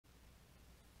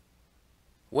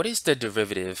What is the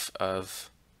derivative of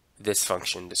this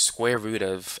function, the square root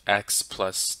of x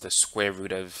plus the square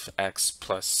root of x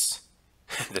plus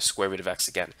the square root of x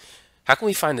again? How can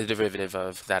we find the derivative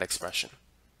of that expression?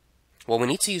 Well, we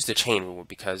need to use the chain rule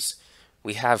because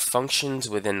we have functions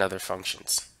within other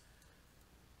functions.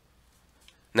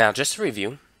 Now, just to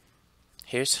review,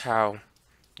 here's how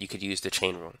you could use the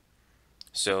chain rule.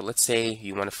 So let's say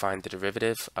you want to find the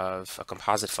derivative of a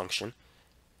composite function,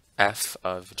 f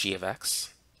of g of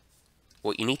x.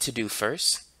 What you need to do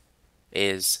first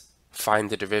is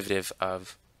find the derivative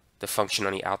of the function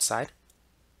on the outside,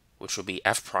 which will be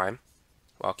f prime,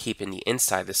 while keeping the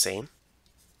inside the same,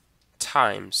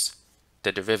 times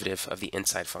the derivative of the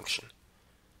inside function.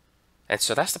 And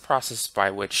so that's the process by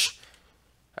which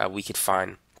we could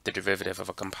find the derivative of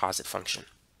a composite function.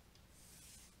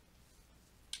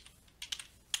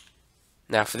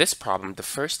 Now for this problem, the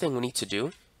first thing we need to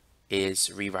do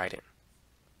is rewrite it.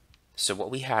 So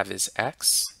what we have is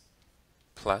x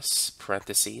plus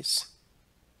parentheses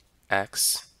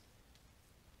x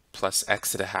plus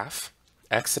x to the half.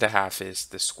 X to the half is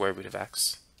the square root of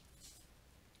x.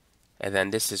 And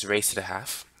then this is raised to the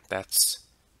half. That's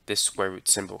this square root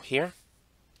symbol here.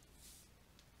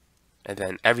 And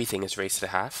then everything is raised to the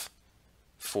half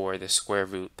for the square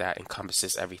root that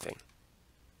encompasses everything.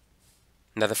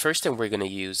 Now the first thing we're going to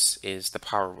use is the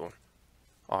power rule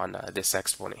on this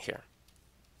exponent here.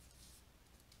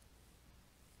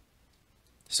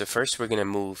 So first we're going to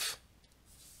move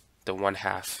the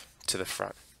 1/2 to the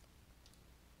front.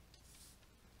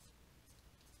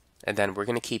 And then we're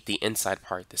going to keep the inside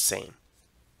part the same.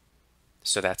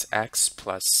 So that's x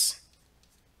plus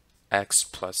x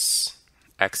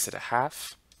to the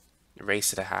half raised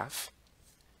to the half.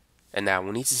 And now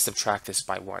we need to subtract this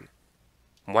by 1.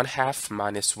 1/2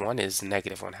 minus 1 is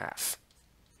negative 1/2.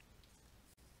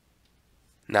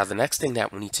 Now the next thing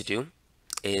that we need to do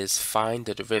is find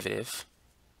the derivative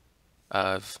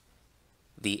of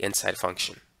the inside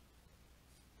function.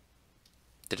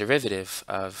 The derivative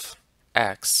of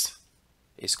x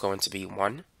is going to be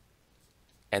 1,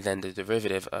 and then the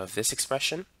derivative of this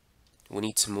expression, we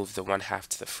need to move the 1/2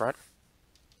 to the front.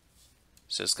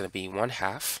 So it's going to be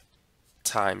 1/2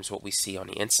 times what we see on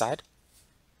the inside.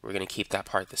 We're going to keep that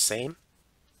part the same,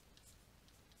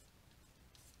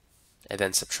 and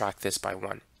then subtract this by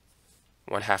 1.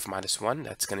 1/2 minus 1,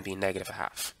 that's going to be negative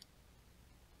 1/2.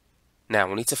 Now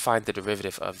we need to find the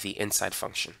derivative of the inside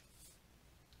function.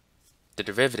 The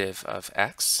derivative of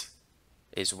x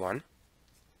is 1,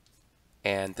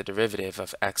 and the derivative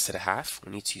of x to the half,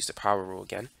 we need to use the power rule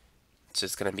again. So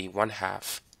it's going to be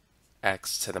 1/2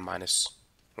 x to the minus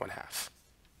 1/2.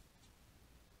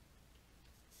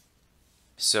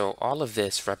 So all of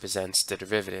this represents the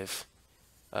derivative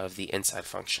of the inside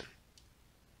function.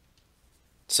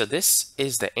 So this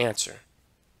is the answer,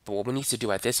 but what we need to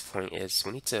do at this point is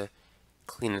we need to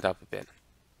clean it up a bit.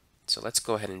 So let's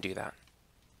go ahead and do that.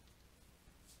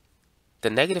 The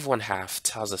negative 1/2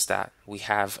 tells us that we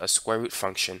have a square root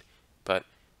function, but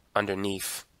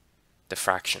underneath the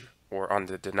fraction, or on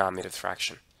the denominator of the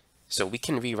fraction. So we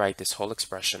can rewrite this whole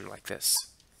expression like this.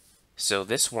 So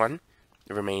this 1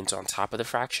 remains on top of the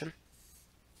fraction,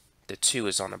 the 2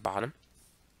 is on the bottom,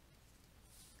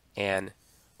 and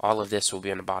all of this will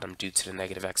be on the bottom due to the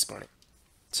negative exponent.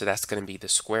 So that's going to be the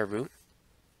square root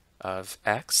of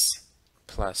x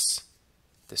plus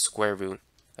the square root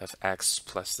of x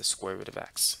plus the square root of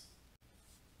x.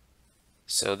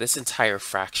 So this entire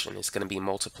fraction is going to be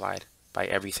multiplied by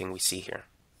everything we see here.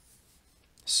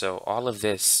 So all of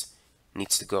this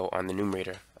needs to go on the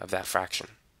numerator of that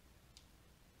fraction.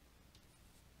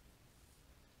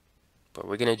 But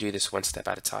we're going to do this one step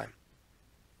at a time.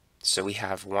 So we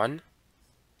have 1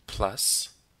 plus,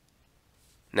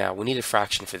 now we need a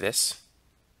fraction for this.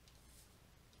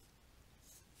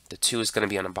 The 2 is going to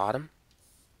be on the bottom,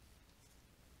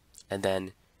 and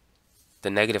then the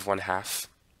negative 1/2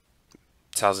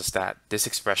 tells us that this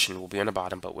expression will be on the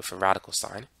bottom but with a radical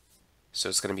sign. So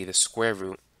it's going to be the square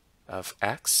root of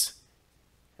x,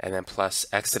 and then plus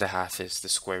x to the half is the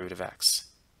square root of x.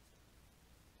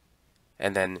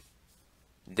 And then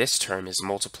this term is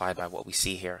multiplied by what we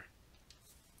see here.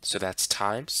 So that's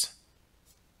times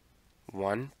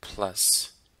 1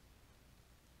 plus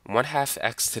 1/2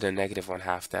 x to the negative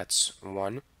 1/2, that's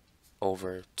 1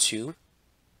 over 2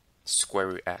 square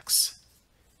root x.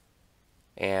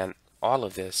 And all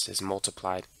of this is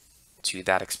multiplied to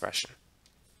that expression.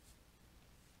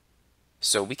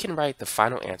 So we can write the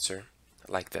final answer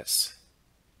like this.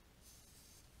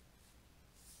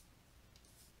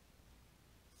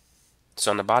 So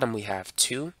on the bottom we have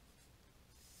 2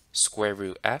 square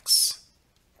root x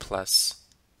plus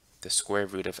the square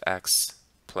root of x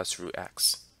plus root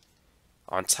x.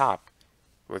 On top,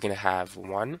 we're going to have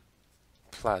 1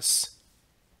 plus,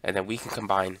 and then we can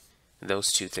combine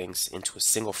those two things into a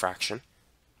single fraction.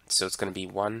 So it's going to be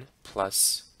 1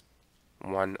 plus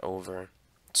 1 over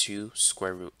 2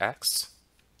 square root x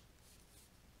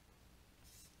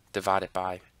divided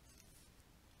by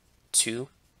 2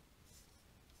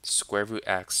 square root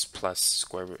x plus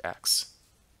square root x.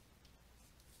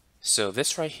 So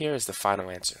this right here is the final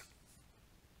answer.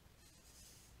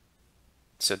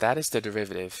 So that is the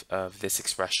derivative of this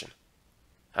expression.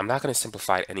 I'm not going to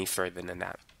simplify it any further than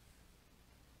that.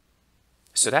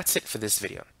 So that's it for this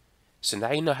video. So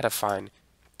now you know how to find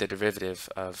the derivative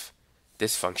of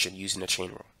this function using a chain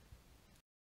rule.